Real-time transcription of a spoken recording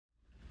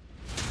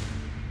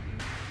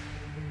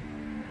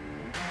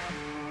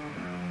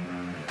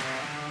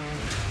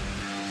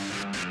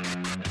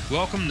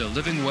Welcome to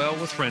Living Well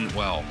with Rent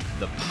Well,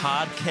 the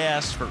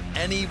podcast for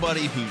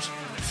anybody who's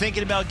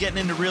thinking about getting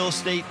into real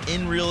estate,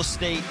 in real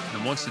estate,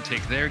 and wants to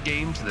take their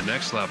game to the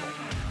next level.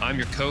 I'm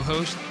your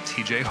co-host,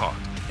 TJ Hawk.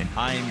 And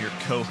I am your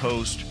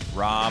co-host,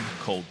 Rob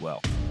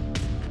Coldwell.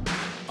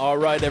 All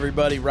right,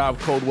 everybody, Rob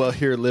Coldwell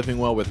here, Living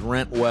Well with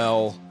Rent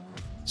Well.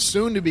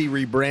 Soon to be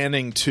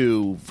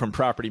rebranding from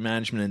property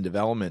management and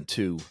development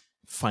to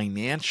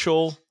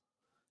financial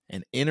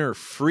and inner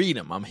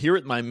freedom. I'm here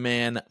with my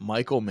man,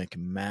 Michael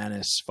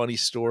McManus. Funny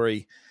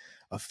story.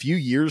 A few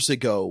years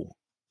ago,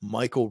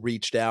 Michael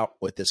reached out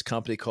with this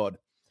company called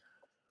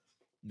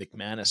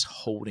McManus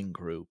Holding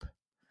Group.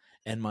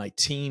 And my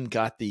team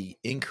got the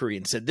inquiry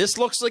and said, this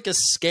looks like a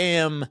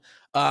scam,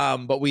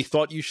 but we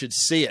thought you should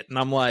see it. And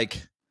I'm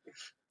like,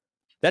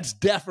 that's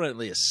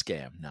definitely a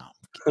scam. No,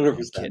 100%. I'm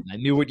kidding. I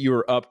knew what you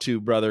were up to,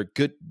 brother.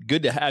 Good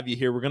to have you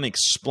here. We're going to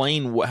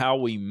explain how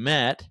we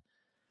met.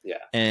 Yeah.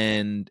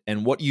 And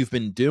what you've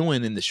been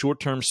doing in the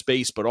short-term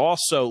space, but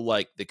also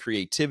like the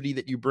creativity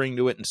that you bring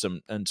to it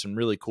and some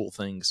really cool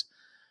things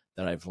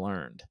that I've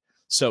learned.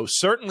 So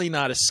certainly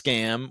not a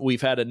scam.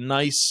 We've had a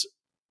nice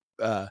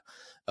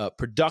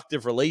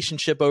productive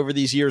relationship over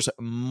these years.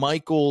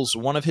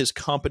 One of his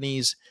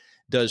companies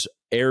does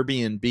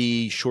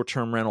Airbnb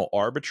short-term rental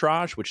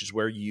arbitrage, which is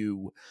where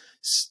you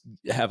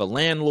have a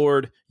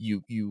landlord,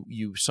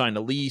 you sign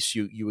a lease,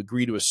 you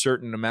agree to a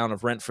certain amount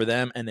of rent for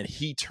them, and then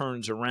he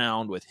turns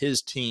around with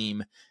his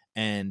team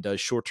and does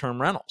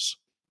short-term rentals.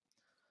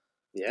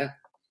 Yeah.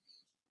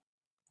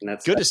 And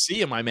that's good to see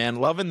you, my man.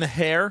 Loving the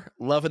hair,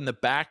 loving the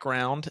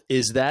background.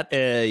 Is that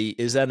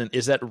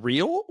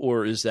real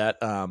or is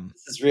that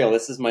This is real.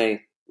 This is my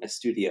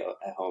studio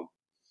at home.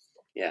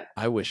 Yeah.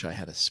 I wish I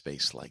had a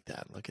space like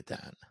that. Look at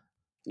that.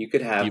 You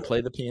could have. Do you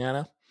play the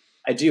piano?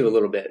 I do a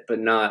little bit, but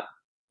not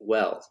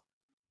well.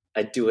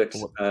 I do it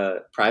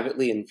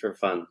privately and for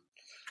fun.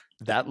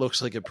 That looks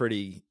like a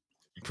pretty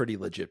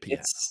legit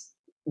piano.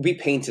 We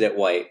painted it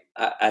white.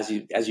 As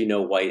you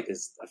know, white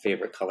is a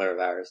favorite color of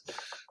ours.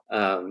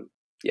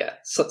 Yeah.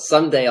 So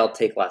someday I'll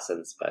take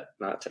lessons, but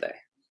not today.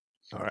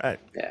 All right.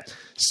 Yeah.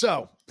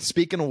 So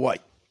speaking of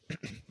white,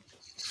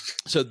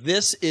 so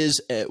this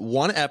is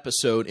one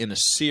episode in a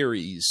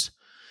series.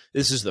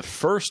 This is the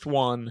first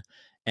one.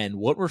 And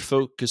what we're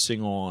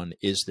focusing on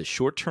is the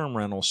short-term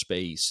rental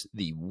space,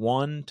 the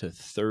 1 to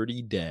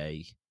 30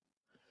 day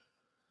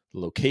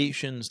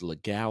locations,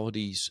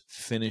 legalities,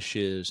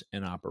 finishes,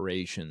 and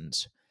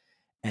operations.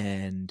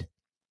 And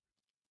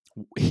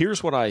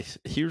here's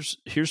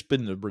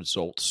been the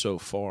results so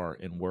far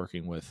in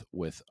working with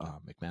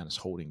McManus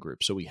Holding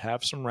Group. So we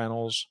have some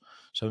rentals.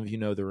 Some of you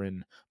know they're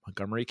in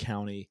Montgomery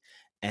County,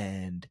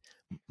 and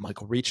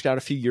Michael reached out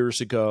a few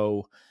years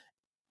ago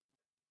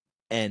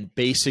and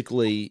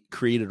basically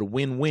created a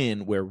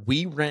win-win where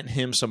we rent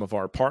him some of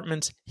our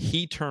apartments.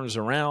 He turns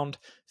around,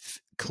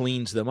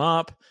 cleans them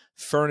up,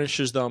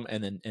 furnishes them,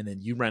 and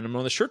then you rent them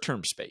on the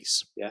short-term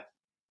space. Yeah.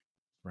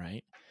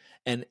 Right.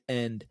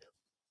 And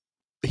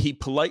he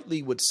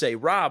politely would say,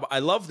 Rob, I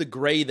love the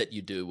gray that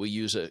you do. We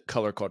use a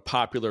color called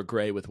popular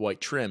gray with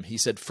white trim. He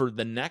said, for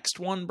the next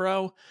one,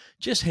 bro,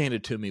 just hand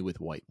it to me with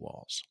white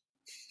walls.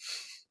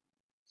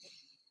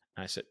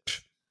 I said,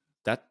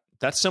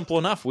 that's simple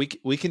enough. We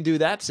can do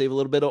that. Save a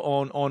little bit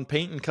on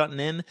paint and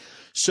cutting in.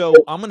 So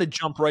I'm going to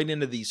jump right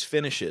into these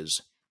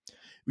finishes.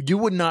 You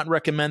would not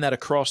recommend that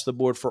across the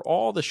board for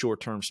all the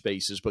short-term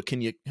spaces, but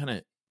can you kind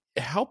of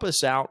help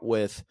us out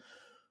with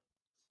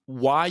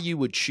why you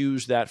would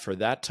choose that for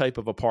that type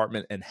of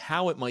apartment and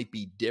how it might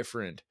be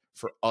different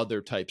for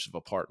other types of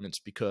apartments?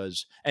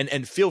 Because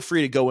and feel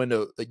free to go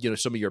into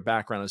some of your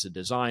background as a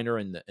designer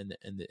and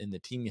the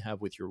team you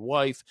have with your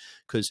wife,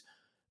 because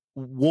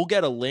we'll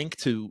get a link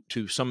to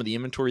some of the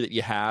inventory that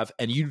you have,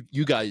 and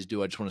you guys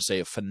do, I just want to say,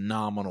 a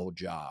phenomenal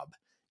job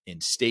in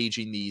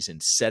staging these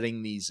and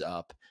setting these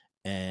up,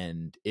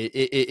 and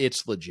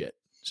it's legit.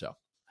 So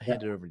I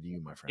hand it over to you,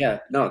 my friend. Yeah,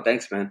 no,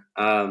 thanks, man.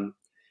 I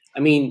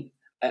mean,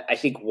 I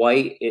think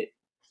white,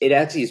 it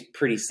actually is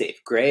pretty safe.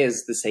 Gray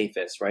is the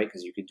safest, right?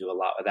 Because you can do a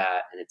lot with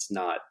that, and it's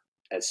not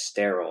as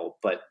sterile.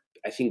 But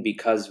I think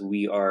because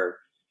we are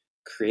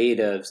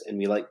creatives and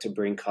we like to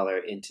bring color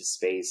into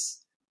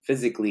space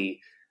physically,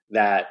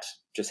 that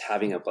just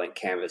having a blank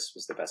canvas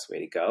was the best way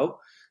to go,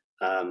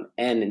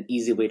 and an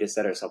easy way to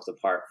set ourselves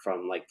apart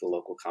from like the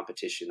local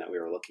competition that we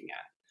were looking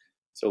at.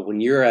 So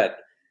when you're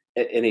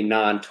in a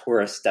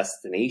non-tourist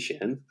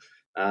destination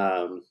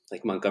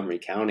like Montgomery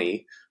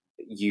County,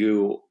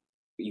 you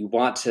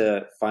want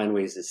to find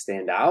ways to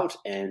stand out,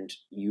 and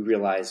you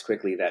realize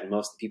quickly that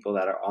most people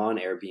that are on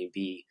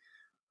Airbnb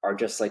are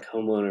just like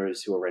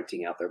homeowners who are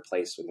renting out their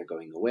place when they're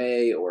going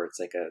away, or it's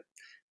like a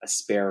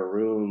spare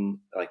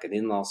room, like an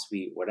in-law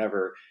suite,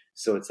 whatever.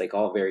 So it's like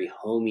all very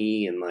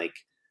homey and like,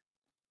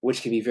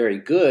 which can be very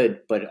good,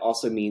 but it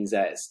also means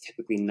that it's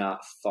typically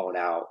not thought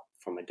out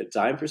from a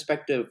design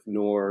perspective,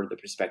 nor the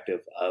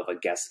perspective of a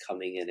guest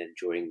coming in and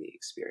enjoying the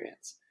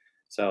experience.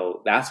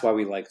 So that's why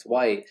we liked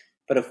white.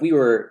 But if we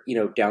were,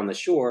 down the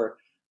shore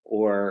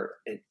or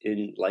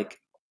in like,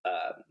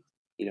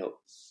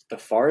 the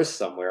forest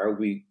somewhere,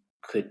 we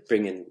could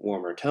bring in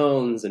warmer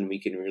tones, and we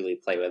can really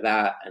play with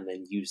that and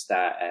then use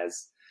that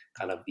as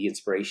kind of the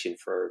inspiration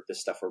for the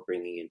stuff we're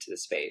bringing into the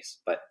space.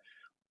 But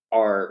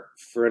our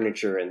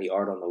furniture and the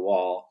art on the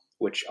wall,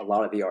 which a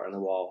lot of the art on the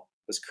wall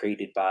was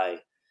created by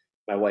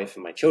my wife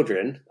and my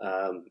children.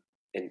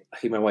 And I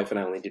think my wife and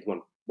I only did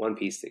one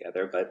piece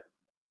together, but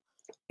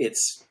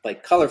it's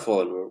like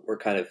colorful, and we're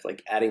kind of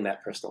like adding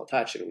that personal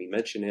touch. And we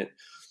mention it,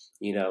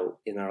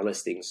 in our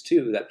listings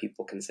too, that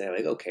people can say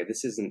like, okay,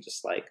 this isn't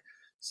just like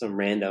some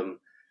random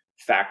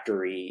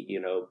factory,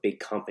 big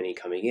company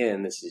coming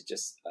in. This is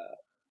just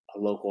a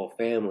local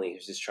family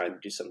who's just trying to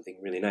do something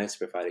really nice,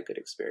 provide a good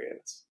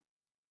experience.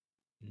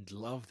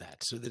 Love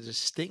that. So the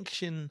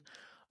distinction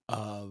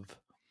of,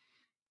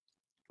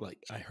 like,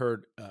 I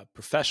heard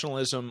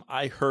professionalism.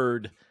 I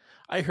heard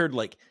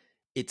like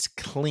it's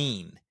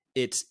clean.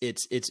 It's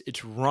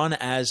run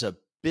as a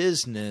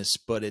business,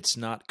 but it's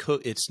not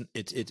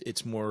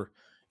it's more,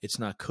 it's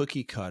not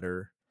cookie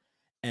cutter.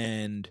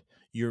 And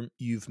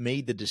you've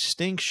made the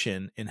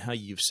distinction in how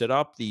you've set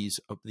up these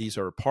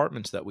are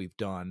apartments that we've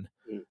done,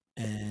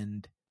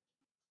 and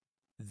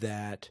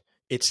that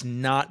it's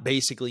not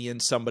basically in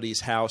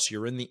somebody's house.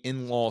 You're in the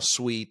in-law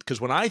suite.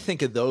 Because when I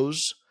think of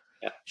those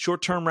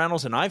short-term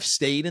rentals, and I've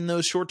stayed in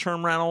those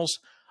short-term rentals,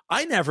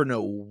 I never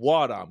know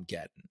what I'm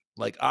getting.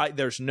 Like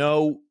there's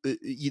no,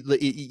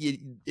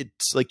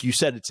 it's like you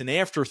said, it's an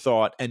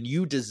afterthought, and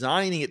you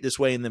designing it this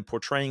way and then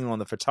portraying it on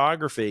the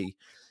photography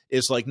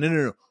is like,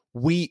 no.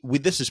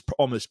 This is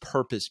almost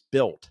purpose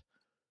built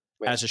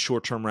as a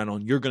short-term rental,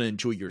 and you're going to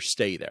enjoy your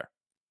stay there.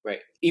 Right.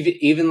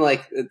 Even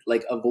like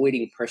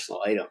avoiding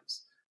personal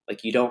items.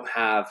 Like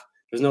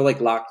there's no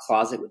like locked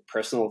closet with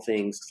personal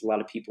things, because a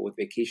lot of people with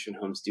vacation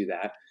homes do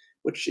that,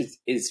 which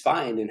is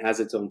fine and has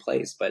its own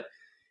place. But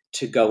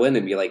to go in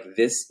and be like,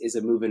 this is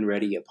a move-in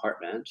ready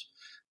apartment.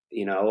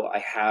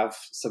 I have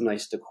some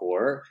nice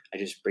decor. I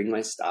just bring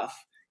my stuff.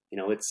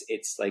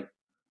 It's like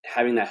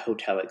having that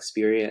hotel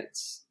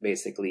experience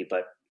basically,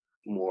 but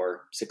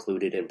more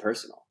secluded and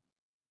personal.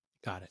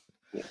 Got it.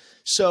 Yeah.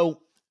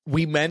 So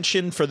we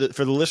mentioned, for the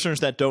listeners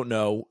that don't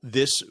know,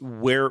 this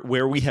where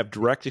we have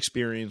direct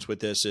experience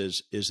with this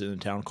is in a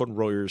town called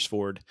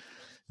Royersford.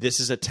 This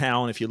is a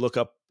town, if you look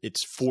up,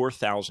 it's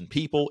 4,000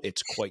 people.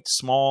 It's quite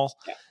small.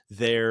 Yeah.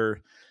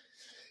 There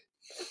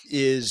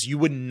is, you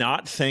would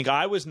not think,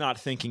 I was not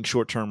thinking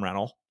short-term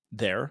rental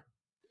there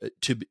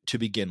to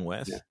begin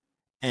with. Yeah.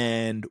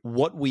 And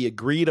what we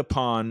agreed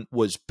upon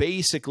was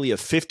basically a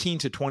 15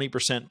 to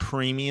 20%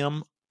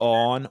 premium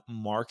on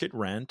market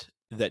rent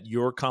that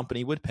your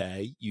company would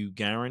pay. You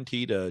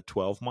guaranteed a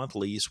 12-month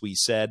lease. We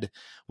said,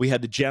 we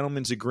had the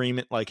gentleman's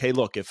agreement, like, hey,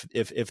 look, if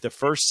the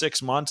first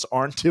 6 months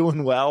aren't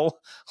doing well,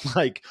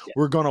 like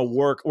we're going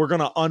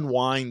to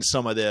unwind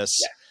some of this.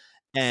 Yeah.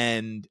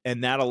 And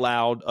that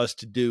allowed us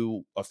to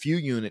do a few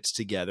units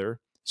together.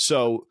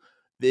 So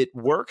it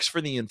works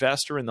for the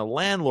investor and the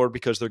landlord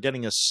because they're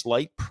getting a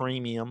slight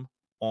premium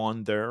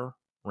on their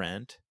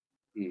rent.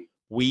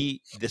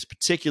 This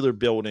particular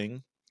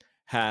building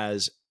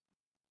has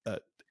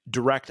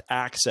direct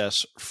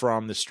access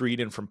from the street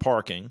and from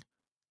parking,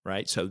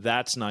 right? So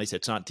that's nice.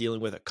 It's not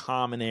dealing with a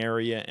common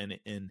area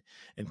and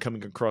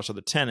coming across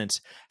other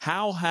tenants.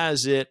 How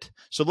has it?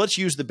 So let's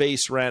use the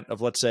base rent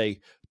of, let's say,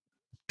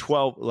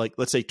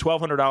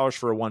 $1,200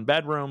 for a one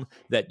bedroom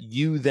that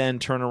you then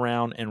turn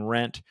around and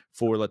rent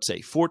for, let's say,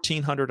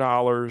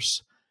 $1,400.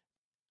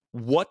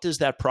 What does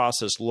that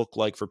process look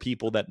like for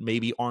people that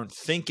maybe aren't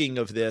thinking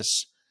of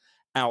this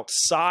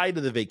outside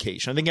of the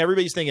vacation? I think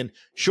everybody's thinking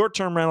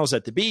short-term rentals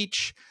at the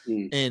beach,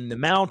 in the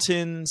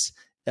mountains.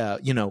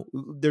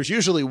 There's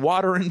usually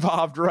water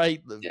involved,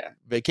 right? Yeah.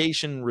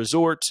 Vacation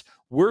resorts.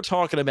 We're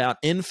talking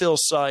about infill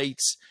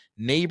sites,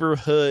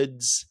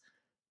 neighborhoods.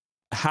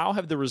 How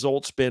have the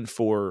results been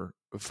for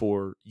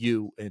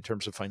you in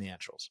terms of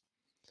financials?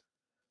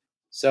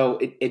 So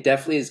it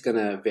definitely is going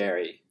to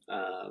vary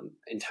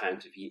in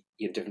times of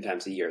different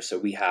times of year. So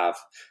we have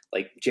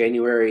like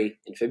January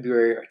and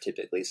February are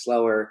typically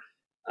slower.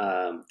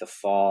 The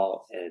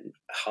fall and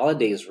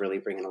holidays really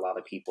bring in a lot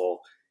of people,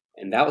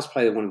 and that was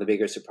probably one of the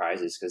bigger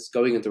surprises, because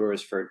going into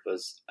Royersford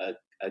was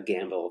a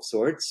gamble of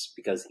sorts,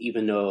 because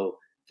even though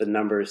the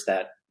numbers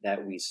that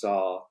we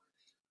saw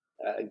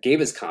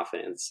gave us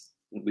confidence,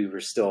 we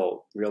were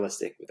still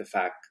realistic with the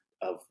fact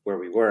of where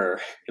we were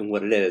and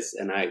what it is.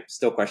 And I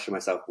still question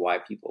myself why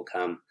people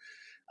come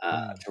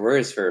to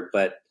Royersford.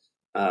 But,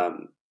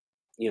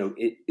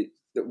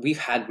 we've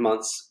had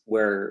months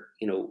where,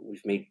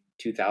 we've made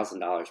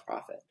 $2,000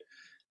 profit.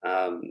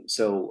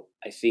 So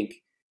I think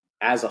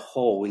as a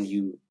whole, when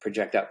you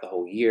project out the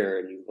whole year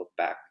and you look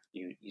back,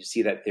 you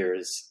see that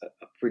there's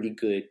a pretty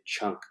good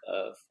chunk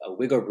of a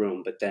wiggle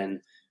room. But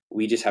then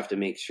we just have to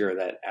make sure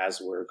that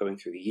as we're going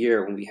through the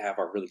year, when we have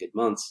our really good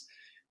months,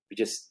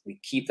 we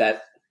keep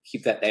that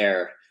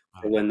there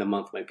for when the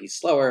month might be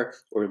slower,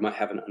 or we might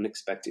have an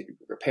unexpected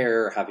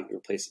repair, having to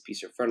replace a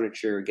piece of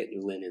furniture, get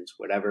new linens,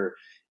 whatever,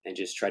 and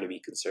just try to be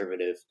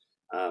conservative.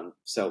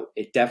 So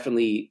it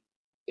definitely,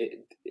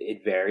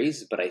 it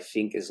varies, but I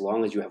think as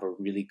long as you have a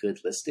really good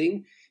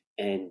listing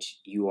and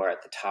you are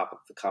at the top of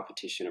the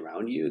competition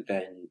around you,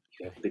 then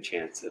you have a good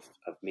chance of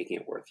making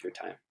it worth your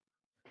time.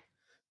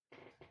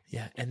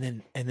 Yeah.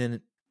 And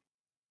then,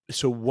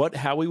 so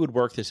how we would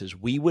work this is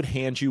we would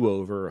hand you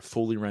over a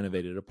fully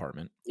renovated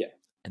apartment. Yeah.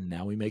 And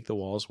now we make the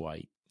walls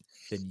white.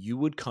 Then you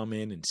would come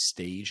in and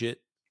stage it.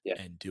 Yeah.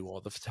 And do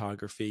all the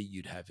photography.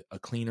 You'd have a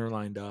cleaner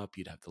lined up.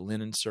 You'd have the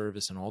linen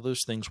service and all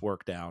those things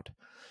worked out.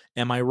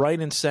 Am I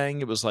right in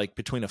saying it was like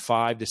between a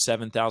 $5,000 to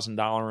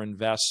 $7,000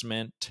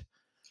 investment?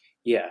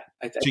 Yeah.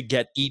 To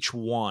get each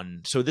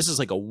one. So this is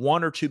like a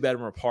 1 or 2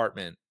 bedroom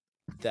apartment.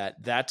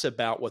 That's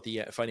about what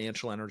the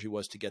financial energy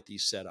was to get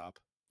these set up.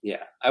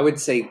 Yeah, I would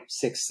say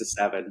 6 to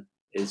 7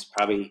 is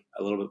probably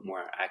a little bit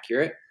more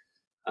accurate.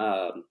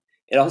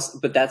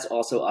 But that's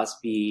also us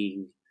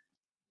being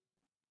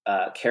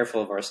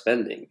careful of our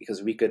spending,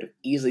 because we could have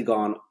easily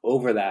gone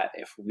over that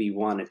if we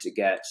wanted to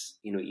get,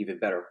 even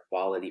better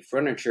quality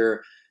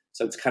furniture.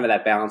 So it's kind of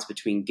that balance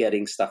between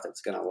getting stuff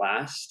that's going to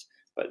last,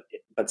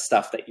 but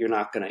stuff that you're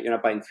not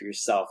buying for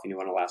yourself and you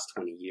want to last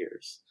 20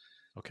 years.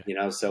 Okay.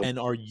 So. And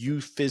are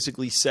you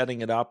physically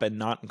setting it up and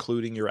not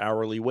including your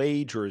hourly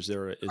wage, or is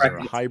there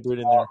a hybrid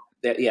in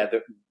there? Yeah,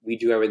 we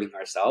do everything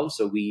ourselves.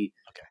 So we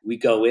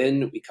go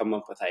in, we come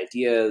up with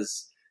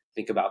ideas,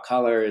 think about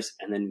colors,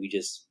 and then we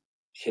just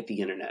hit the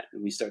internet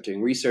and we start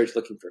doing research,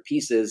 looking for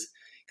pieces,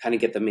 kind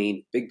of get the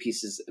main big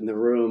pieces in the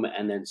room,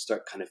 and then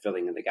start kind of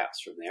filling in the gaps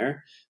from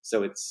there.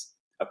 So it's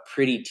a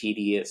pretty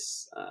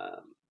tedious,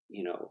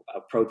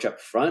 approach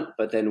up front,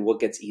 but then what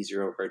gets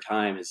easier over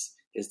time is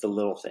the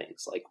little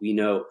things. Like, we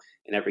know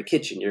in every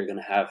kitchen you're going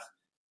to have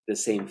the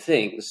same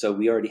thing, so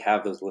we already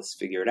have those lists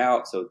figured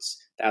out. So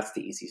that's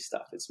the easy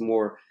stuff. It's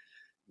more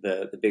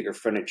the bigger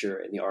furniture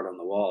and the art on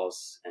the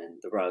walls and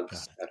the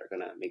rugs that are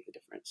going to make the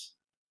difference.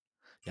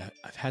 Yeah,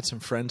 I've had some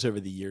friends over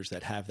the years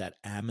that have that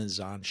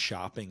Amazon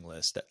shopping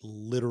list that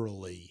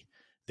literally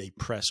they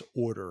press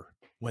order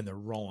when they're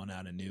rolling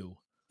out a new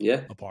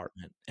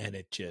apartment, and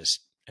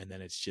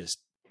it's just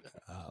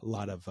a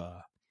lot of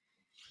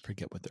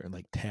forget what they're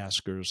like,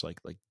 taskers like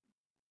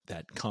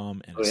that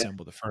come and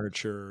assemble the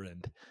furniture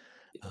and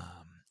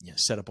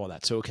set up all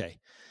that. So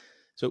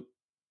so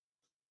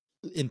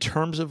in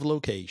terms of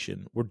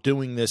location, we're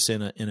doing this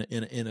in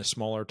a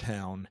smaller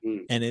town,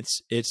 and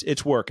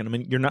it's working. I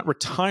mean, you're not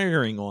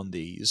retiring on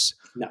these,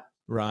 no,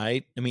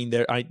 right? I mean,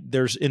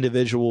 there's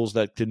individuals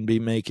that can be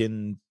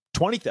making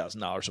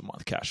 $20,000 a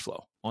month cash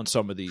flow on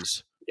some of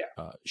these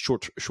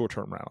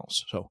short-term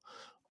rentals. So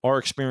our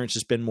experience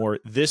has been more,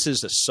 this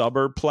is a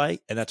suburb play,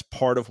 and that's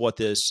part of what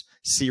this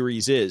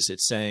series is.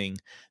 It's saying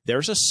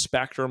there's a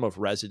spectrum of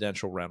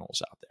residential rentals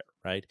out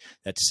there, right?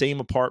 That same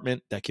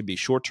apartment that could be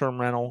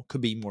short-term rental, could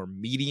be more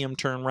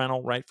medium-term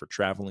rental, right? For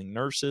traveling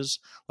nurses,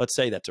 let's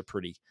say that's a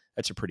pretty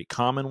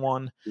common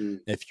one.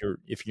 If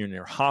you're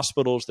near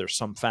hospitals, there's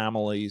some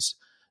families,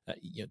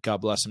 God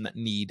bless them, that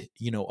need,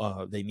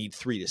 they need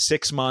 3 to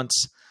 6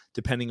 months,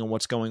 depending on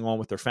what's going on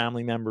with their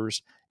family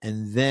members.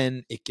 And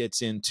then it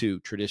gets into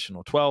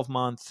traditional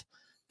 12-month.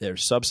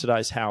 There's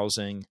subsidized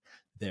housing.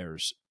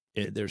 There's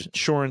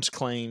insurance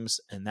claims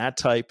and that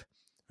type,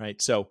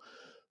 right? So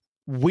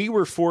we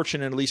were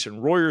fortunate, at least in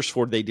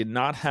Royersford, they did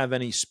not have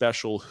any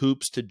special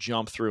hoops to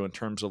jump through in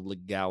terms of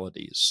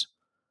legalities.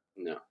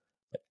 No.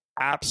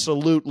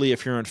 Absolutely,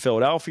 if you're in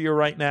Philadelphia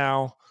right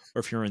now, or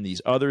if you're in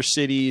these other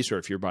cities, or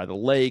if you're by the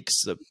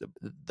lakes,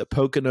 the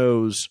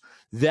Poconos,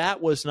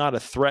 that was not a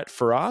threat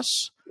for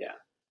us. Yeah.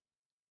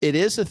 It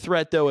is a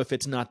threat, though, if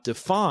it's not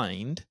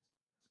defined,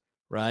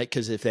 right?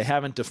 Because if they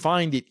haven't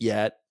defined it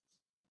yet,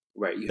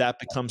 right, that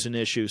becomes an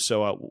issue.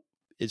 So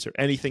is there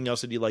anything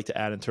else that you'd like to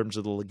add in terms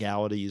of the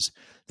legalities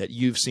that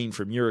you've seen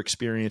from your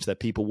experience that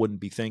people wouldn't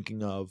be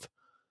thinking of?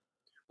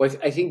 Well,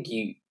 I think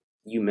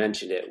you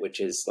mentioned it, which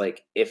is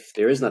like, if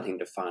there is nothing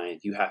defined,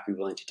 you have to be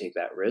willing to take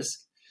that risk.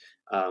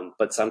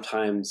 But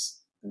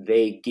sometimes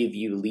they give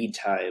you lead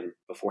time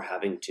before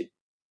having to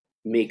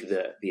make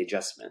the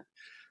adjustment.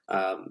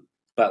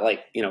 But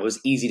it was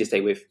easy to stay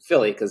away from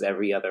Philly because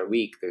every other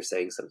week they're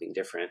saying something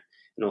different,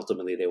 and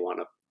ultimately they want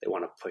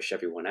to push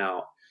everyone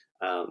out.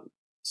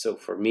 So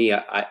for me,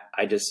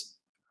 I just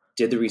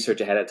did the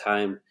research ahead of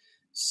time,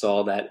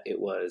 saw that it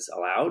was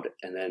allowed,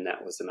 and then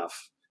that was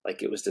enough.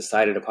 Like, it was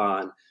decided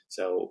upon.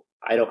 So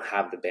I don't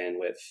have the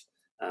bandwidth,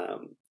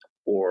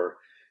 or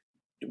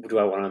do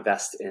I want to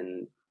invest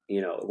in,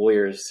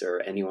 lawyers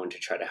or anyone to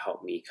try to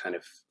help me kind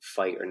of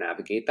fight or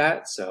navigate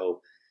that.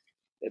 So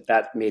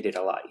that made it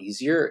a lot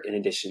easier, in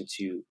addition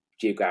to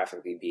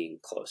geographically being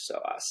close to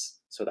us,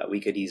 so that we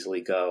could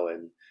easily go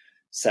and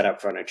set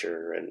up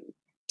furniture and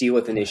deal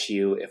with an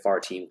issue if our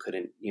team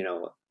couldn't,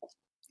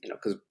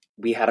 because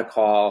we had a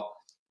call,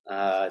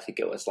 I think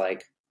it was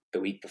like the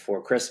week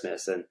before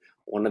Christmas, and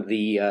one of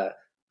the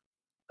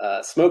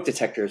smoke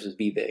detectors was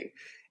beeping.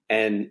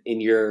 And in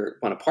your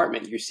one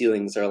apartment, your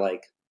ceilings are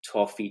like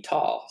 12 feet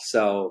tall.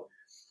 So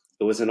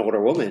it was an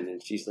older woman,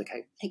 and she's like,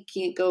 I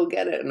can't go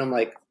get it. And I'm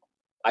like,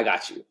 I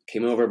got you.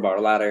 Came over, bought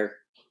a ladder,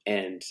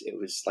 and it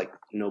was like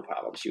no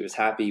problem. She was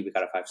happy. We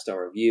got a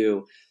 5-star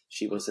review.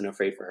 She wasn't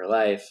afraid for her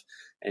life,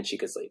 and she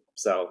could sleep.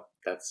 So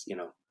that's,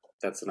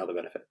 that's another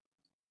benefit.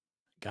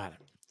 Got it.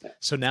 Yeah.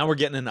 So now we're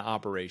getting into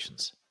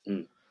operations.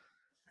 Mm.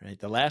 Right.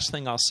 The last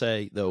thing I'll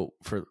say though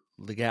for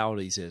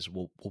legalities is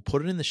we'll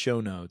put it in the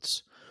show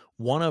notes.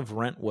 One of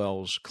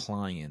Rentwell's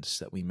clients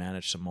that we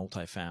manage some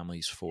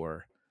multifamilies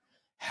for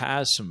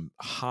has some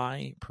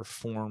high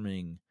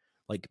performing,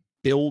 like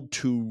build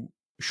to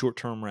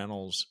short-term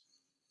rentals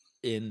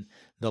in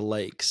the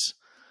lakes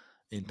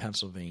in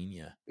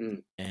Pennsylvania,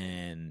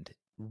 and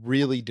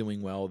really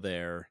doing well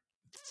there.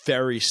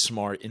 Very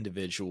smart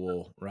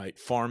individual, right?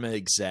 Pharma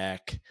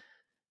exec.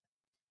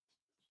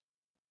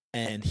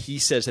 And he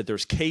says that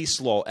there's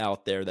case law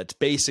out there that's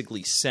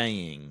basically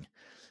saying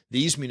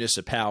these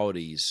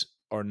municipalities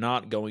are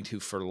not going to,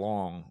 for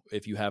long,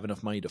 if you have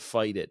enough money to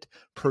fight it,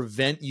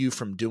 prevent you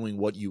from doing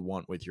what you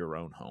want with your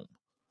own home.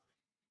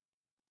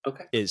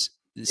 Okay.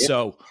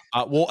 So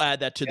we'll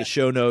add that to the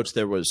show notes.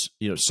 There was,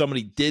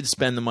 somebody did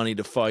spend the money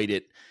to fight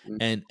it,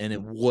 and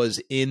it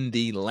was in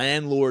the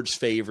landlord's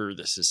favor.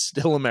 This is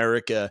still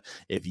America.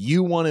 If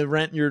you want to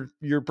rent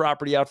your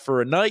property out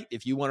for a night,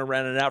 if you want to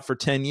rent it out for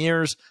 10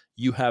 years,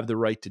 you have the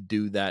right to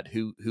do that.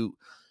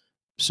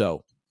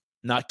 So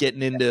not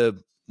getting into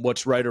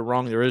what's right or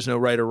wrong. There is no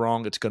right or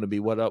wrong. It's going to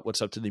be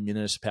what's up to the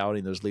municipality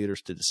and those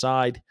leaders to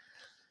decide.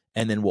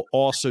 And then we'll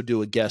also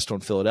do a guest on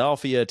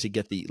Philadelphia to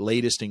get the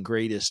latest and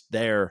greatest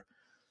there.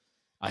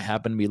 I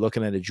happen to be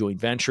looking at a joint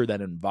venture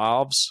that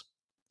involves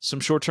some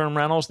short-term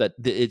rentals. That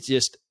it's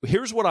just,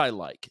 here's what I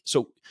like.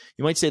 So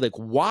you might say, like,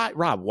 why,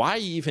 Rob, why are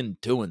you even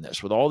doing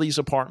this with all these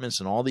apartments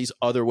and all these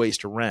other ways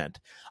to rent?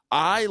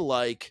 I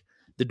like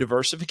the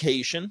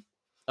diversification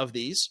of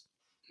these,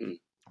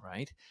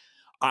 right?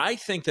 I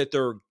think that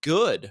they're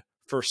good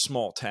for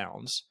small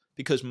towns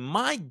because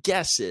my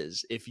guess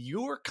is if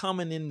you're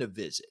coming in to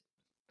visit,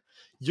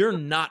 you're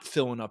not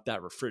filling up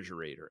that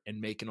refrigerator and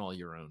making all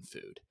your own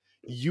food.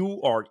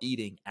 You are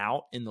eating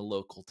out in the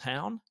local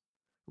town,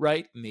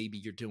 right? Maybe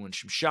you're doing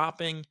some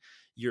shopping.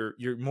 You're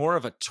more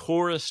of a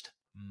tourist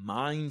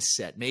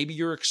mindset. Maybe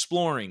you're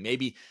exploring.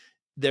 Maybe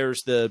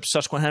there's the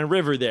Susquehanna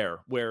River there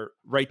where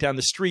right down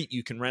the street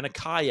you can rent a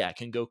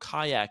kayak and go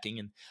kayaking.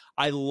 And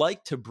I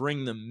like to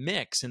bring the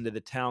mix into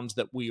the towns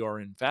that we are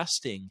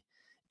investing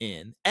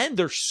in. And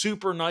they're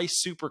super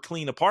nice, super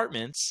clean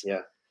apartments.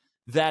 Yeah.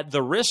 That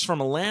the risk from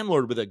a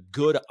landlord with a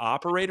good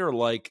operator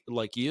like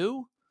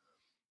you,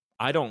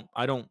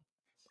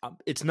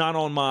 it's not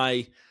on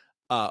my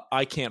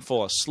I can't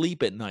fall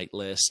asleep at night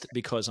list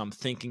because I'm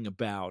thinking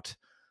about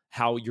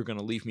how you're going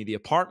to leave me the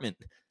apartment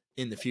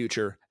in the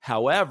future.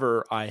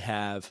 However, I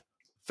have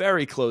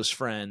very close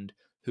friend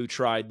who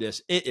tried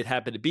this. It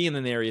happened to be in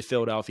an area of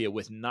Philadelphia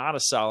with not a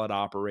solid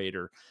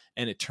operator,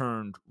 and it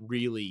turned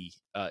really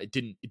it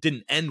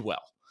didn't end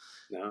well.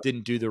 No.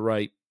 Didn't do the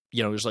right,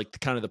 it was like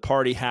kind of the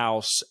party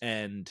house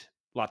and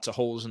lots of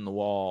holes in the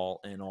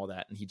wall and all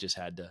that, and he just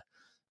had to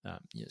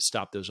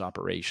stop those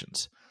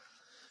operations.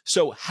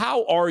 So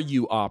how are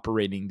you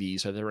operating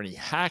these? Are there any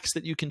hacks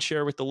that you can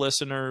share with the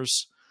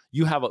listeners?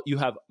 You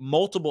have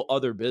multiple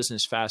other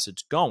business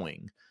facets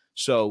going.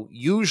 So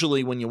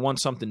usually when you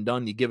want something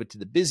done, you give it to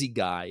the busy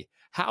guy.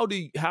 How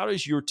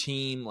does your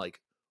team,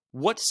 like,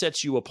 what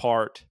sets you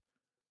apart?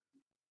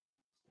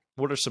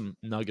 What are some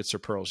nuggets or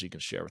pearls you can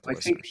share with the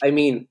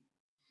listeners?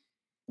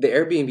 The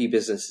Airbnb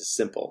business is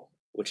simple,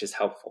 which is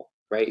helpful,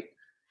 right?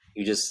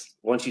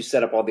 Once you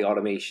set up all the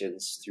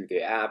automations through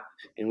the app,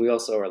 and we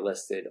also are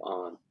listed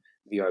on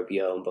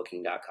VRBO and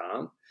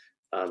booking.com,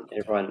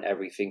 and run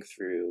everything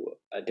through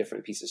a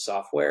different piece of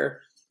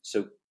software.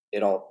 So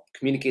it all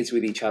communicates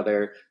with each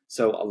other.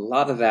 So a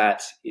lot of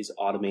that is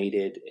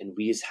automated, and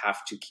we just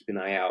have to keep an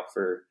eye out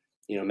for,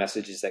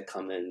 messages that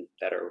come in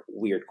that are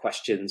weird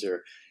questions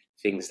or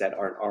things that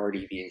aren't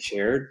already being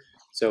shared.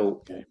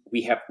 So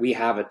we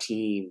have a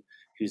team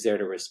who's there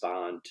to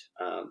respond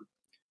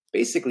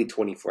basically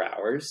 24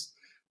 hours.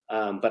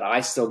 But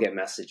I still get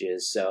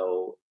messages.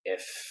 So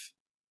if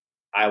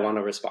I want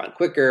to respond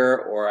quicker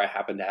or I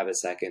happen to have a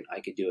second, I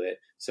could do it.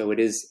 So it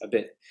is a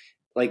bit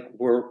like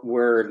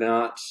we're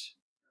not,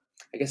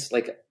 I guess,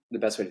 like the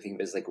best way to think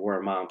of it is like we're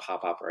a mom and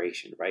pop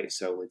operation, right?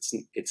 So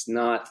it's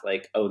not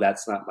like, oh,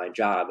 that's not my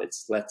job.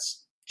 It's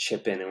let's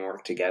chip in and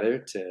work together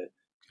to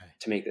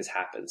make this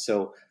happen.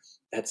 So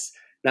that's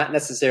not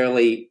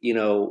necessarily,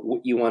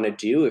 what you want to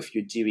do if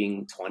you're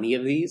doing 20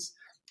 of these,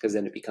 because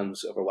then it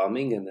becomes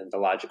overwhelming. And then the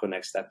logical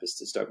next step is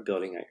to start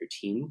building out your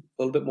team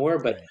a little bit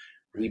more. But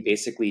we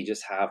basically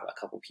just have a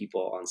couple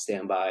people on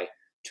standby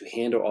to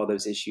handle all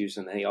those issues.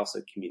 And they also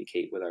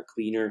communicate with our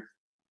cleaner.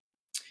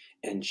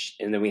 And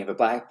then we have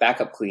a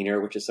backup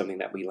cleaner, which is something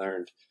that we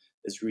learned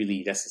is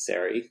really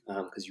necessary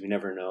because you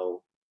never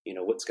know,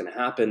 what's going to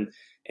happen.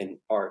 And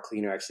our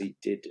cleaner actually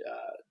did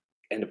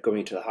end up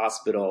going to the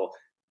hospital,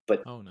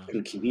 but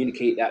couldn't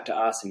communicate that to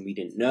us, and we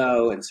didn't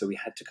know. And so we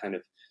had to kind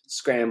of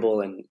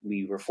scramble, and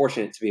we were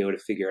fortunate to be able to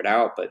figure it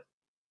out. But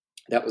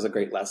that was a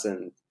great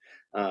lesson.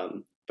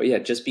 But yeah,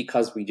 just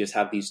because we just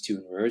have these two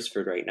in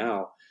Rosersford right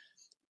now,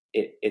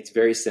 it's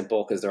very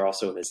simple because they're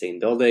also in the same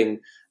building.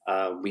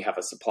 We have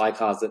a supply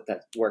closet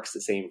that works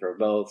the same for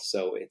both.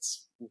 So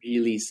it's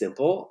really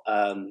simple.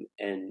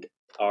 And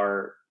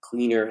our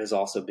cleaner has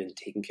also been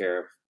taking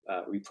care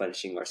of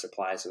replenishing our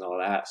supplies and all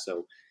that.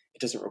 So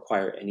it doesn't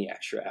require any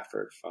extra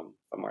effort from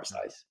our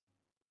side.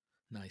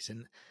 Nice.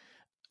 And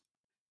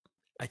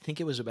I think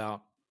it was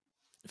about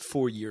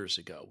 4 years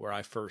ago where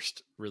I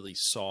first really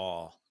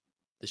saw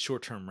the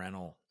short-term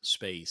rental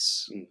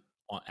space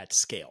at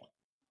scale.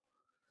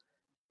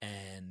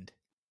 And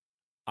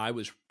I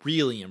was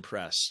really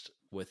impressed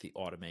with the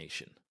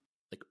automation.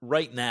 Like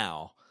right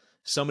now,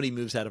 somebody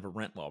moves out of a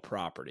rent well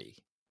property.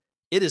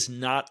 It is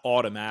not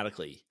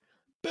automatically,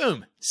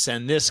 boom,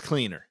 send this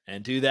cleaner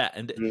and do that.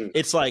 And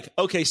it's like,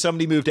 okay,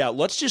 somebody moved out.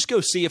 Let's just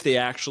go see if they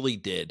actually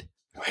did.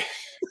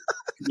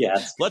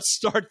 Yes. Let's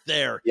start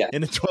there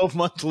in a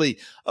 12-month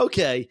lease.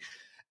 Okay.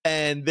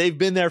 And they've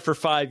been there for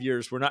 5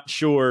 years. We're not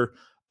sure.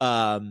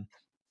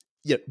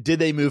 Did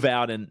they move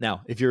out? And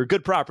now, if you're a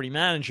good property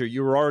manager,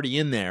 you're already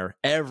in there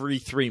every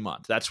 3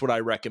 months. That's what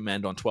I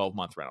recommend on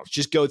 12-month rentals.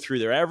 Just go through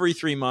there every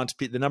 3 months.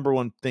 The number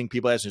one thing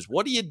people ask is,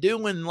 what are you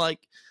doing? Like,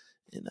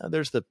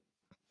 there's the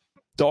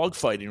dog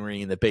fighting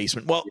ring in the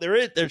basement. Well,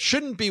 there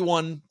shouldn't be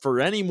one for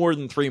any more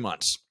than 3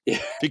 months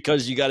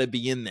because you got to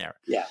be in there.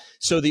 Yeah.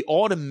 So the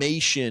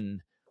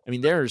automation, I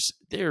mean,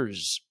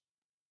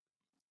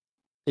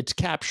 it's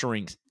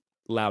capturing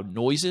loud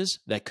noises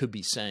that could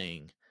be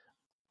saying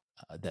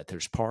that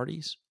there's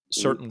parties,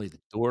 certainly the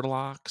door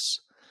locks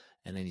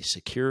and any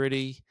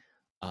security,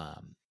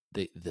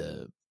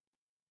 the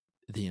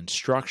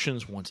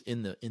instructions once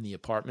in the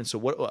apartment. So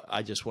what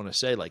I just want to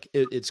say, like,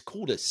 it's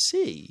cool to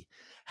see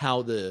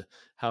how the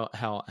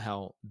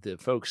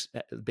folks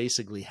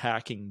basically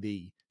hacking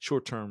the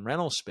short-term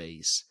rental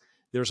space.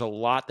 There's a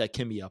lot that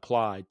can be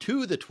applied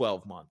to the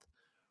 12-month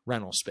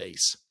rental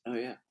space. Oh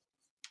yeah.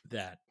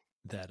 That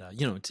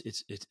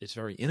it's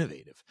very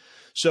innovative.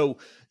 So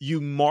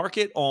you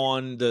market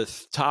on the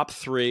top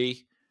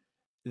 3,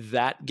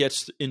 that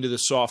gets into the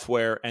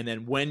software, and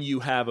then when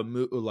you have a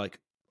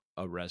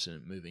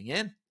resident moving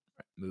in,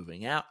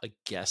 moving out, a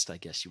guest, I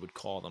guess you would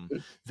call them,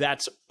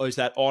 is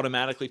that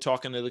automatically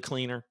talking to the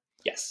cleaner?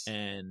 Yes.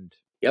 And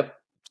yep.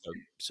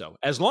 So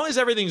as long as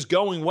everything's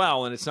going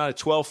well and it's not a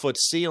 12-foot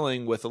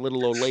ceiling with a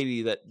little old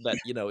lady that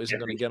isn't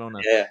going to get on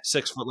a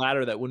 6-foot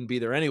ladder that wouldn't be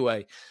there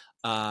anyway.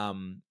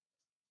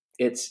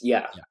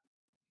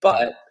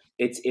 But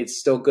it's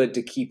still good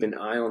to keep an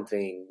eye on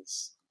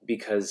things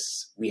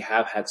because we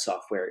have had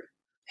software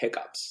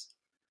hiccups.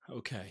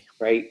 Okay.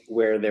 Right.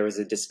 Where there was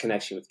a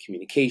disconnection with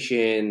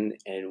communication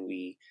and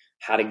we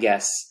had a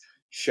guest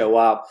show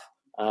up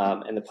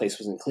and the place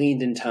wasn't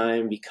cleaned in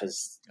time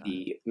because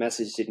the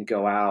message didn't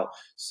go out.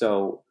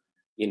 So,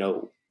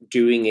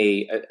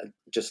 doing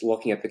just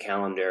looking at the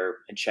calendar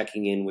and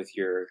checking in with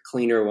your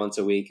cleaner once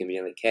a week and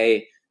being like,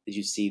 hey, did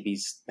you see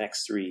these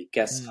next 3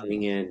 guests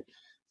coming in?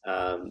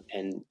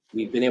 And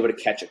we've been able to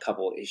catch a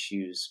couple of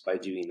issues by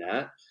doing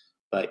that.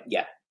 But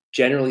yeah,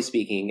 generally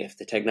speaking, if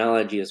the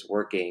technology is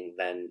working,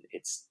 then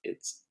it's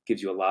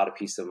gives you a lot of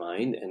peace of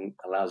mind and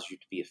allows you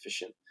to be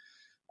efficient.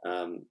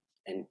 And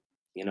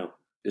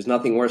there's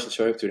nothing worse than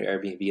showing up to an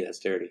Airbnb that's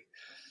dirty.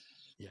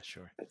 Yeah,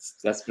 sure.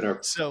 That's been our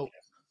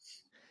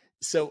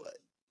so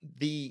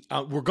the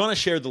we're going to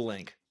share the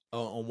link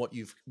on what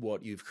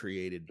you've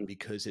created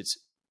because it's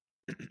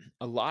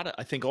a lot of,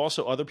 I think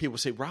also other people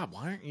say, Rob,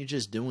 why aren't you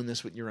just doing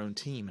this with your own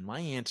team? And my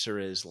answer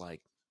is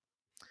like,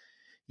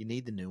 you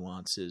need the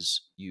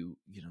nuances,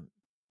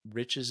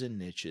 riches and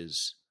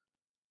niches.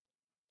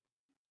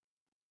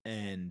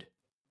 And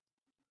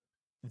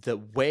the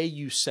way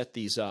you set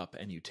these up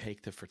and you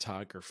take the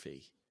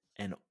photography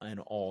and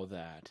all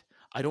that,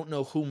 I don't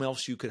know whom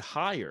else you could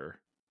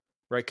hire,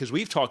 right? Because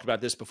we've talked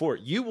about this before.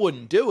 You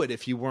wouldn't do it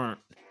if you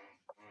weren't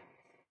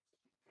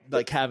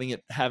like having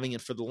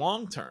it for the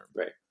long term.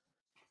 Right.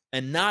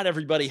 And not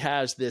everybody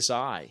has this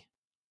eye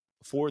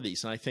for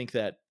these. And I think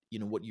that,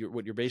 what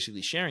you're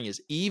basically sharing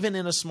is even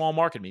in a small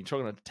market, I mean, you're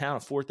talking about a town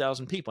of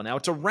 4,000 people. Now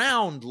it's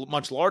around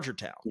much larger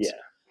towns. Yeah.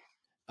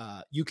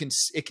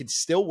 It can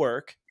still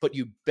work, but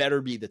you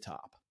better be the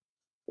top.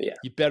 Yeah.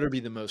 You better be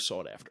the most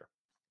sought after.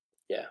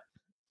 Yeah.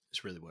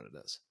 It's really what it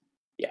is.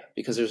 Yeah.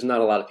 Because there's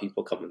not a lot of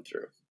people coming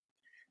through.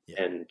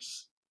 Yeah. And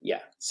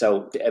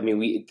so, I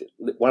mean,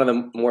 one of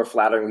the more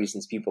flattering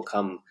reasons people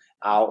come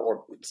out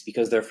or it's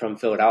because they're from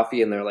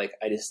Philadelphia and they're like,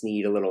 I just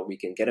need a little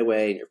weekend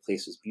getaway and your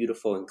place was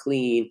beautiful and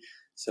clean.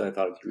 So I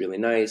thought it'd be really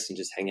nice and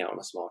just hang out in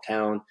a small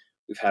town.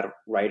 We've had a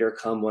writer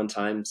come one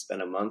time,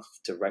 spend a month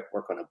to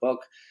work on a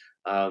book.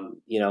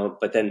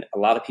 But then a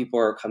lot of people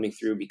are coming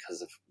through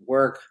because of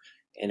work,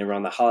 and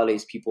around the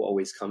holidays, people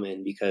always come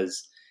in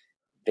because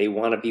they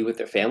want to be with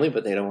their family,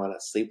 but they don't want to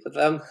sleep with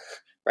them,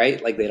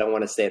 right? Like they don't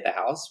want to stay at the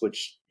house,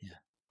 which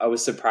I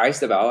was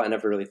surprised about. I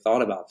never really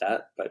thought about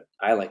that, but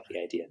I like the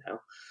idea now.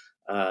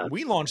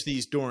 We launched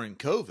these during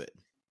COVID.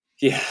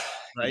 Yeah.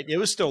 Right. It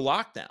was still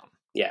lockdown.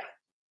 Yeah.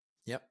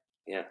 Yep.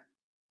 Yeah.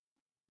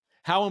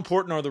 How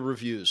important are the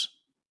reviews?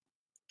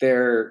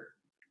 They're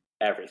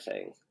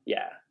everything.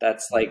 Yeah.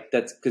 That's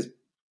because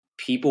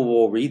people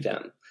will read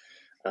them.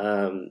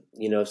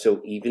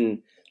 So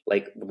even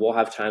like we'll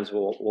have times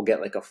we'll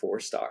get like a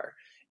 4-star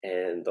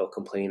and they'll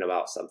complain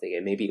about something.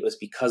 And maybe it was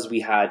because we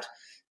had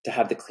to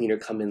have the cleaner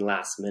come in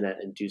last minute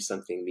and do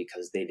something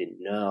because they didn't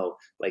know.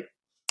 Like,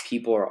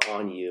 people are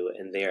on you,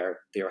 and they're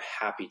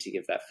happy to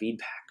give that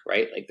feedback,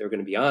 right? Like, they're going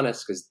to be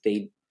honest because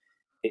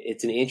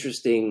it's an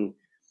interesting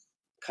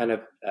kind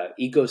of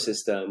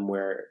ecosystem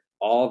where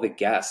all the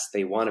guests,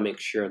 they want to make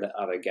sure that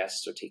other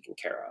guests are taken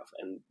care of,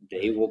 and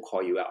they will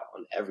call you out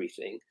on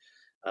everything.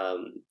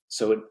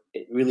 So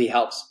it really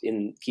helps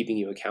in keeping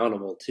you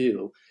accountable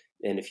too.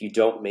 And if you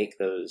don't make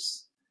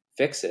those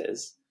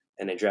fixes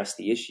and address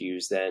the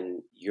issues,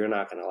 then you're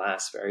not going to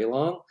last very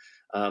long.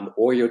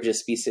 Or you'll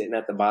just be sitting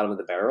at the bottom of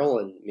the barrel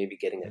and maybe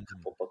getting a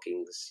couple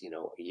bookings,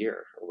 a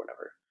year or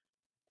whatever.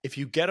 If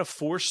you get a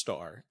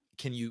 4-star,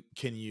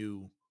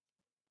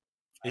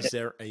 is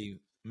there a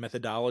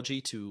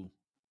methodology to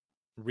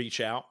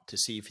reach out to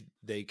see if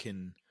they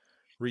can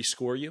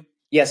rescore you?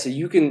 Yeah. So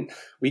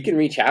we can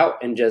reach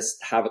out and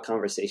just have a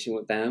conversation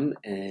with them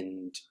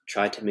and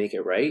try to make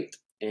it right,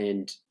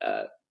 and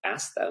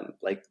ask them,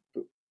 like,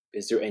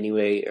 is there any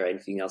way or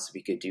anything else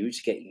we could do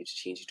to get you to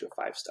change it to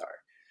a 5-star?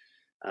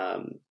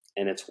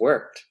 And it's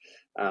worked.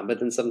 But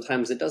then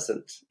sometimes it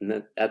doesn't,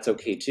 and that's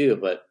okay too.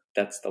 But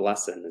that's the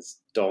lesson, is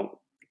don't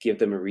give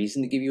them a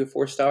reason to give you a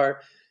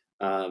 4-star.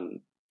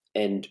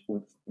 And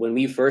when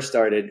we first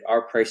started,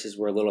 our prices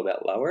were a little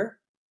bit lower,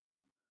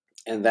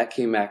 and that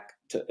came back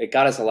it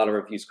got us a lot of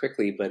reviews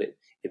quickly, but it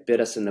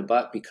bit us in the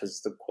butt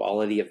because the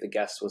quality of the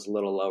guests was a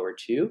little lower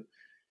too,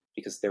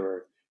 because there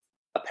were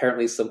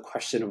apparently some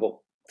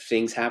questionable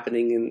things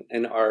happening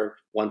in our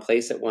one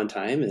place at one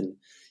time. And,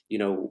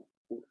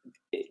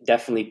 it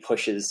definitely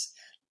pushes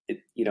it,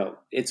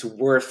 it's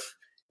worth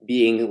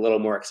being a little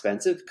more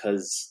expensive,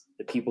 because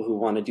the people who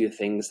want to do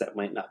things that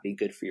might not be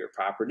good for your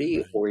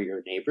property or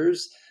your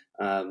neighbors,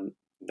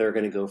 they're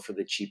going to go for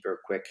the cheaper,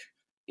 quick,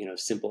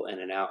 simple in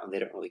and out, and they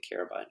don't really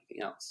care about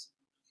anything else.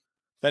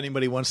 If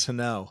anybody wants to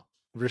know,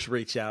 just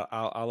reach out.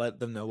 I'll let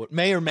them know what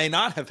may or may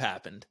not have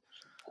happened.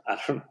 I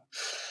don't know.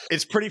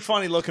 It's pretty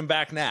funny looking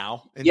back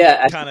now. And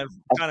yeah, kind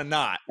of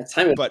not.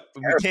 But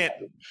we can't,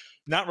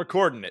 not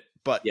recording it.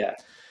 But yeah,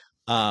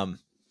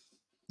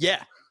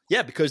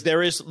 because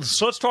there is.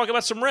 So let's talk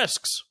about some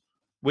risks.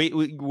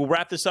 We'll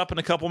wrap this up in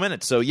a couple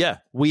minutes. So yeah,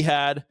 we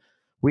had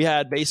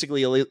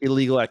basically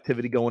illegal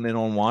activity going in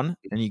on one,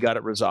 and you got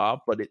it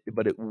resolved, but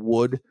it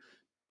would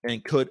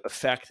and could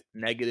affect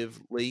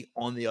negatively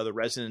on the other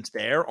residents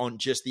there, on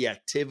just the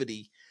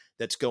activity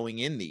that's going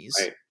in these.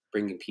 Right.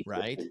 Bringing people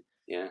right in.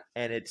 Yeah.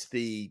 And it's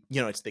the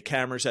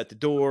cameras at the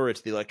door,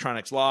 it's the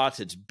electronics lots,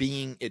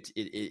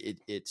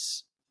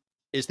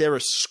 is there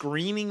a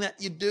screening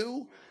that you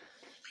do,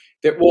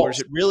 or is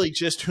it really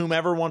just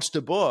whomever wants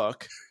to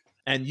book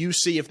and you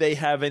see if they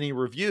have any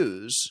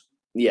reviews?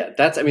 Yeah,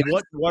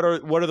 what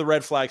are the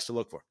red flags to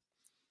look for?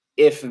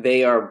 If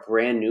they are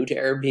brand new to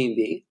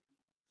Airbnb,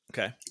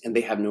 okay, and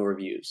they have no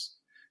reviews,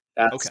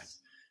 that's okay.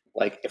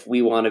 Like, if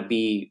we want to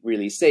be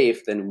really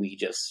safe, then we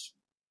just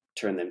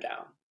turn them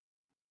down.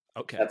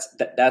 Okay,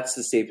 that's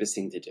the safest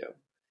thing to do.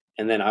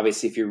 And then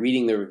obviously, if you're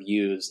reading the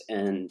reviews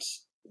and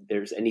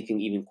there's anything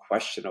even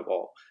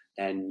questionable,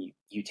 then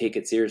you take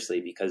it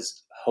seriously,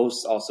 because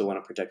hosts also want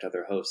to protect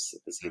other hosts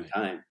at the same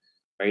time,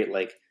 right?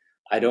 Like,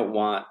 I don't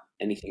want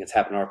anything that's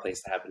happened in our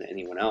place to happen to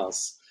anyone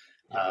else.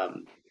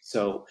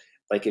 So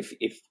like, if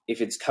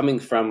it's coming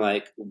from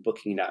like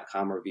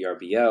booking.com or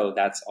VRBO,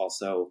 that's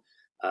also,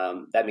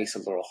 that makes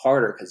it a little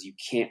harder, because you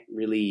can't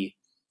really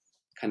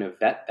kind of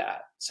vet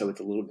that. So it's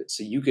a little bit,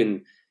 so you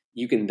can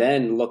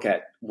then look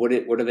at what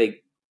are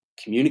they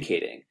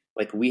communicating?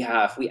 Like, we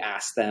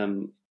ask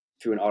them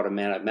through an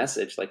automatic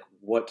message, like,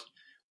 what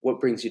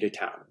brings you to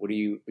town? What are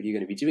you going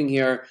to be doing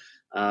here?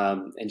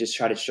 And just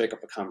try to strike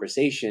up a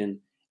conversation.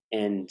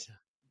 And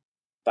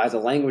by the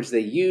language they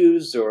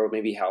use, or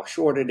maybe how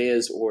short it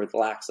is, or the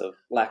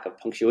lack of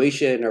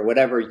punctuation or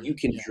whatever, you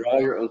can draw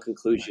your own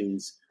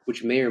conclusions,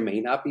 which may or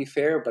may not be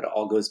fair, but it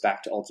all goes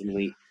back to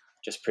ultimately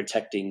just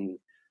protecting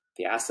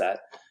the asset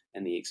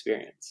and the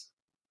experience.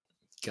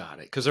 Got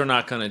it. Because they're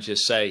not going to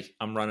just say,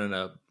 I'm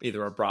running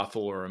either a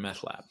brothel or a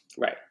meth lab.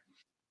 Right.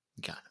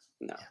 Got it.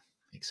 No. Yeah,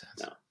 makes sense.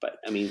 No, but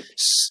I mean,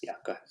 yeah,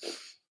 go ahead.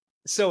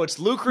 So it's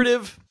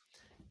lucrative.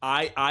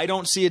 I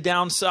don't see a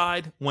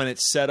downside when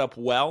it's set up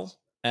well,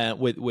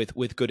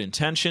 with good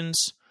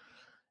intentions,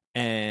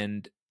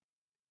 and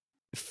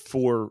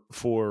from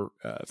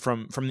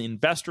the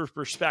investor's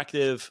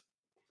perspective,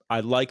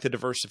 I like the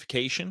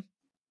diversification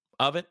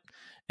of it.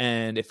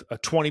 And if a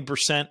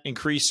 20%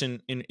 increase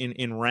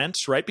in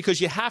rents, right?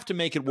 Because you have to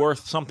make it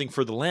worth something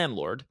for the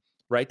landlord,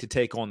 right, to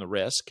take on the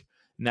risk.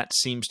 And that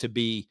seems to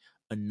be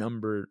a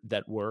number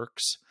that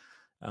works.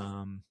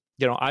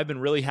 I've been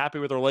really happy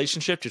with the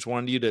relationship. Just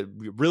wanted you to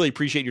really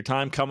appreciate your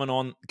time coming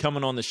on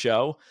the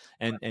show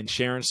and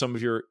sharing some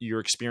of your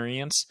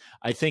experience.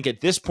 I think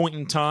at this point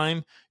in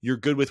time, you're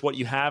good with what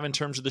you have in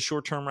terms of the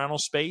short-term rental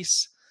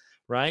space,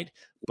 right?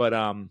 But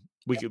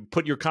we could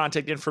put your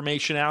contact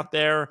information out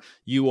there.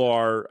 You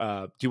are.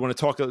 Do you want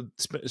to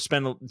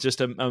spend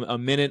just a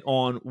minute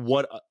on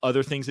what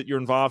other things that you're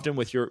involved in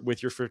with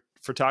your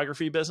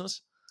photography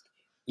business?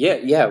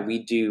 Yeah,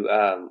 we do.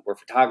 We're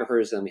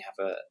photographers, and we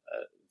have a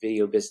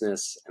video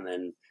business, and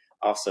then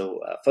also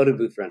a photo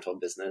booth rental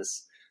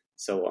business.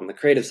 So on the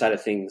creative side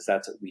of things,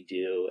 that's what we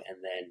do. And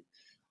then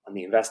on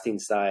the investing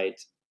side,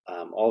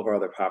 all of our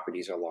other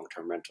properties are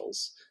long-term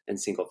rentals and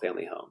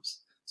single-family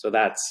homes. So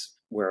that's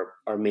where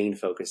our main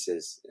focus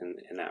is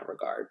in that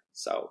regard.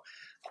 So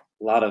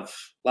a lot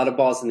of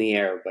balls in the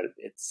air, but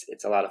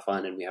it's a lot of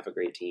fun, and we have a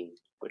great team,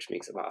 which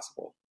makes it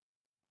possible.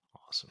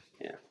 Awesome.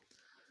 Yeah.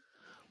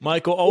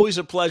 Michael, always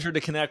a pleasure to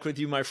connect with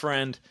you, my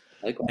friend.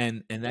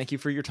 Likewise. And thank you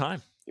for your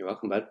time. You're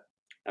welcome, bud.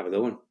 Have a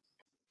good one.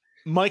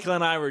 Michael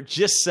and I were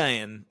just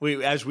saying,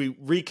 as we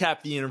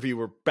recap the interview,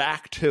 we're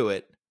back to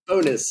it.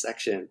 Bonus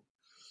section.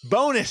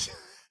 Bonus.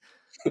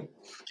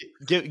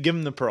 Give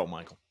him the pro,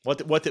 Michael.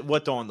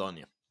 What dawned on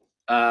you?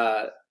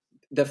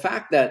 The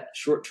fact that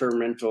short-term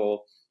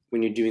rental,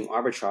 when you're doing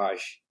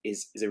arbitrage,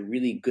 is a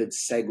really good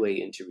segue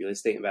into real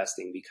estate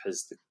investing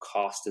because the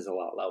cost is a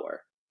lot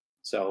lower.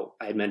 So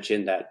I had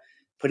mentioned that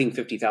putting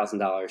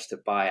 $50,000 to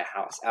buy a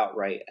house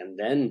outright and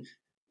then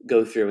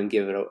go through and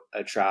give it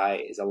a try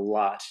is a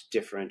lot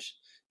different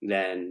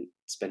than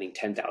spending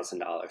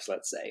 $10,000,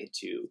 let's say,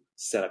 to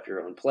set up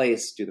your own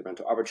place, do the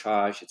rental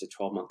arbitrage. It's a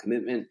 12-month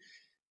commitment.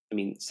 I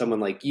mean, someone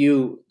like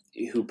you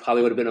who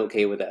probably would have been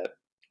okay with a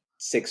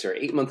 6 or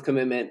 8 month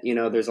commitment,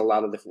 there's a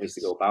lot of different ways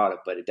to go about it,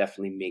 but it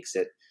definitely makes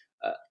it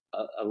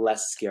a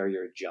less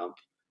scarier jump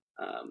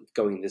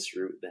going this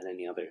route than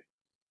any other.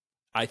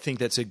 I think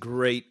that's a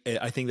great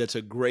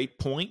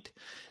point.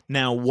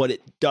 Now, what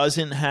it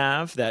doesn't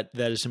have that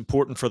is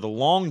important for the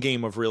long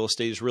game of real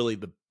estate is really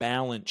the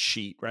balance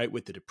sheet, right?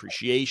 With the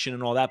depreciation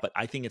and all that. But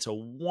I think it's a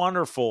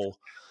wonderful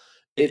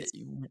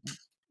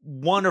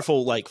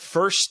like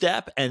first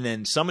step. And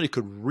then somebody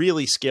could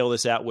really scale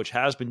this out, which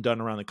has been done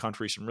around the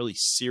country, some really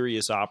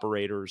serious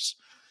operators.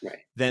 Right.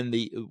 Then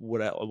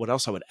what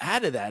else I would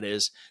add to that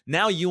is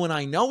now you and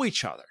I know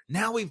each other.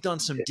 Now we've done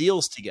some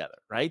deals together,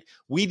 right?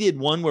 We did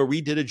one where we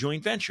did a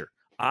joint venture.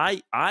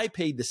 I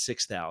paid the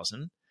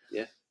 $6,000.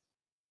 Yeah.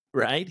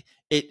 Right.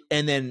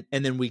 And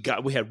then we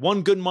had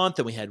one good month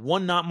and we had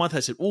one not month.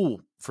 I said, ooh,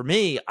 for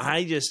me,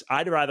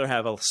 I'd rather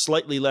have a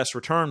slightly less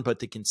return, but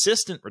the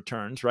consistent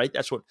returns, right?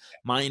 That's what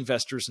my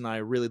investors and I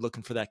are really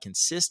looking for, that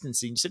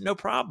consistency. And you said, no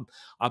problem.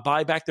 I'll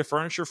buy back the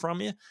furniture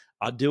from you.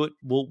 I'll do it.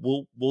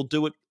 We'll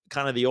do it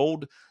kind of the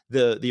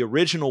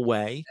original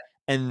way.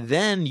 And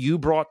then you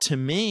brought to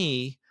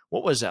me,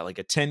 what was that? Like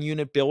a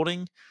 10-unit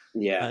building?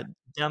 Yeah.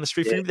 Down the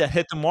street from you that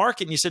hit the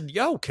market, and you said,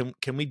 yo, can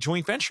we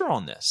joint venture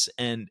on this?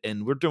 And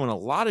we're doing a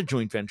lot of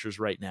joint ventures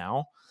right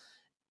now.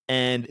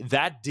 And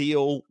that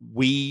deal,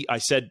 I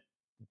said,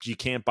 you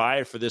can't buy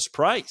it for this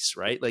price,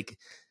 right? Like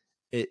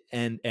it,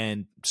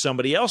 and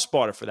somebody else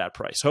bought it for that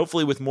price.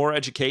 Hopefully with more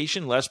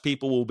education, less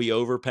people will be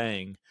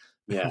overpaying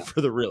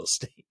for the real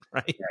estate,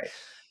 right?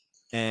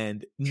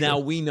 And now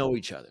we know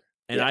each other.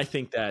 And I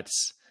think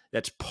that's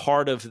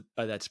part of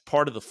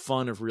the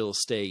fun of real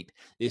estate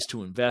is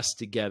to invest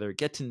together,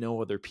 get to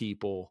know other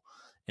people,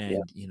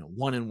 and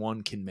one and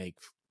one can make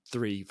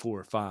 3,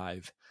 4,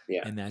 5,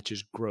 and that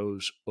just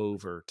grows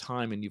over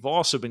time. And you've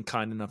also been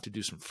kind enough to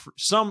do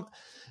some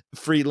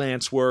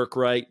freelance work,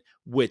 right,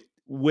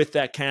 with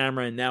that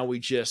camera, and now we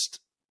just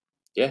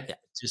it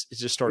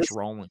just starts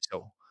rolling.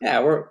 So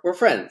we're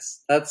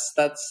friends. That's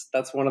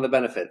one of the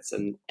benefits,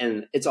 and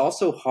it's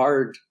also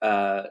hard.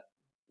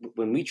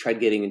 When we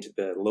tried getting into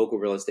the local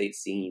real estate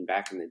scene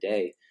back in the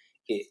day,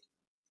 it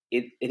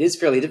is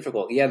fairly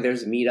difficult. Yeah,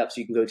 there's meetups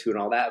you can go to and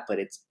all that, but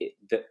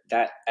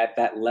that at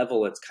that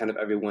level, it's kind of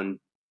everyone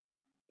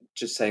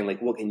just saying like,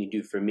 what can you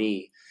do for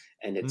me?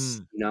 And it's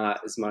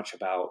not as much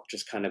about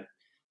just kind of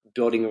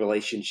building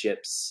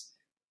relationships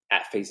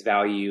at face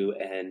value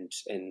and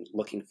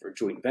looking for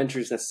joint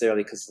ventures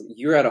necessarily, because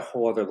you're at a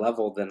whole other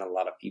level than a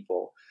lot of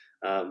people.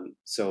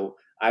 So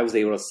I was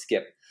able to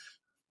skip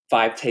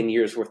 5-10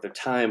 years worth of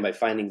time by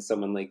finding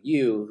someone like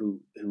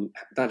you who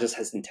not just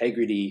has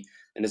integrity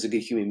and is a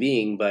good human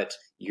being, but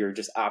you're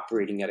just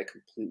operating at a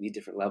completely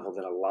different level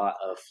than a lot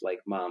of like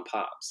mom and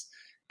pops.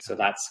 So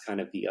that's kind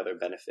of the other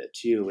benefit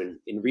too.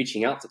 In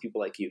reaching out to people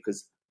like you,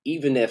 because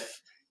even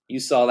if you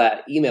saw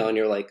that email and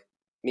you're like,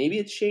 maybe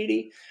it's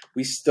shady,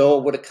 we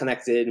still would have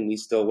connected and we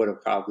still would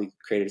have probably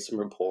created some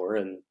rapport,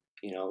 and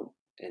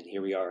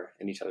here we are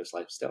in each other's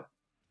lives still.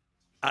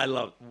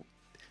 I'm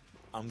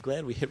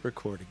glad we hit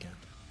record again.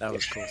 That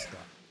was cool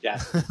stuff.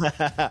 Yeah.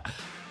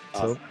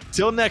 Awesome.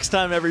 Till next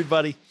time,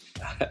 everybody.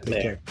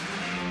 Take care.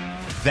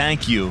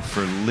 Thank you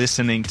for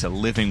listening to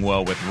Living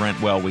Well with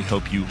Rentwell. We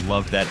hope you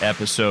loved that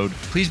episode.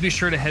 Please be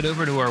sure to head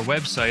over to our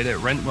website at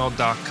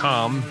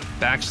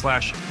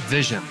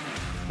rentwell.com/vision.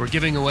 We're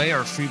giving away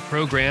our free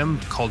program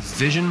called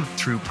Vision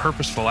Through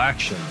Purposeful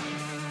Action.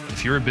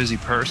 If you're a busy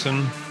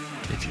person,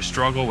 if you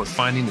struggle with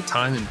finding the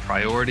time and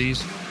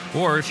priorities,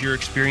 or if you're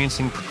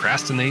experiencing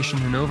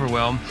procrastination and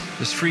overwhelm,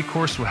 this free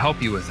course will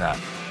help you with that.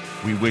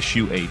 We wish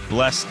you a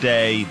blessed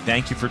day.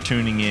 Thank you for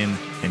tuning in,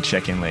 and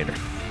check in later.